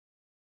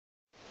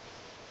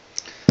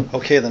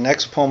Okay, the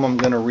next poem I'm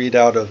going to read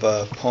out of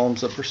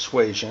Poems of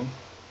Persuasion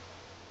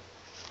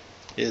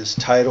is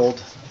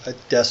titled A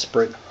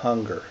Desperate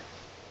Hunger.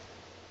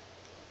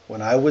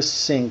 When I was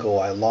single,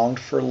 I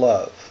longed for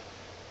love.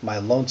 My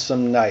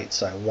lonesome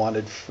nights I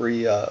wanted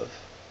free of.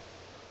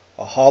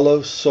 A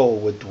hollow soul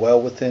would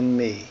dwell within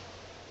me.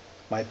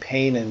 My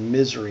pain and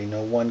misery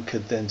no one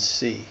could then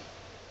see.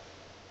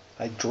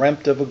 I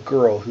dreamt of a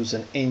girl who's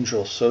an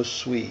angel so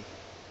sweet.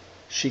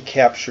 She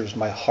captures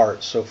my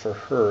heart, so for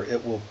her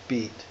it will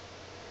beat.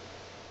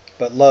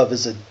 But love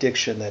is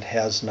addiction that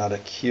has not a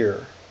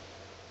cure.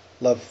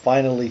 Love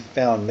finally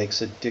found makes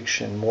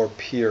addiction more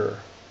pure.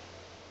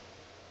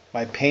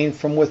 My pain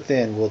from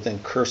within will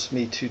then curse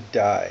me to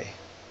die,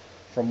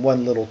 from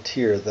one little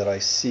tear that I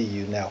see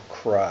you now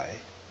cry.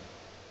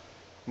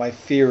 My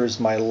fear is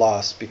my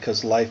loss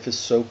because life is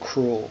so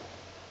cruel.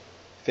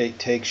 Fate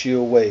takes you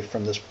away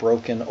from this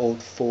broken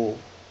old fool.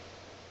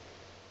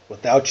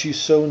 Without you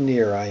so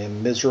near I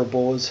am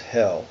miserable as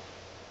hell.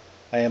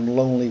 I am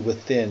lonely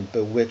within,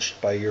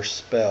 bewitched by your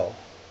spell.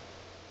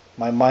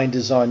 My mind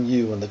is on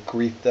you and the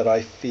grief that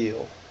I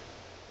feel.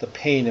 The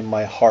pain in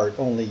my heart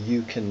only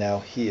you can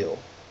now heal.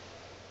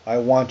 I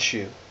want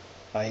you,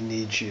 I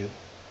need you,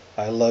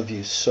 I love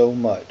you so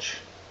much.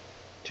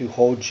 To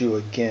hold you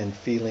again,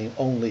 feeling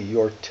only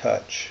your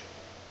touch.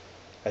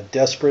 A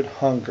desperate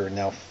hunger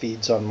now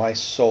feeds on my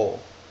soul,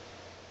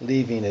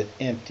 leaving it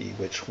empty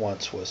which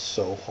once was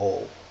so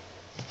whole.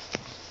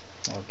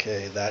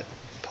 Okay, that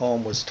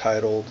poem was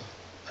titled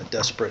A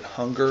Desperate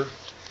Hunger,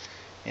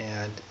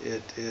 and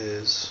it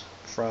is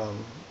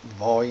from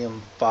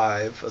volume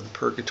 5 of the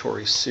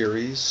Purgatory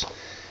series,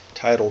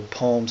 titled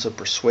Poems of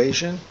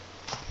Persuasion,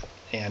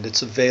 and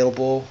it's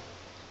available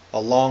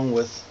along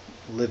with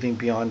Living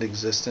Beyond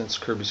Existence,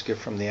 Kirby's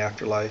Gift from the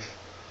Afterlife,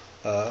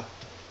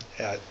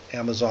 at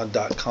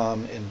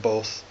Amazon.com in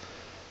both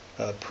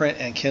print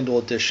and Kindle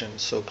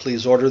editions. So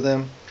please order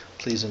them,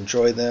 please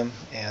enjoy them,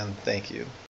 and thank you.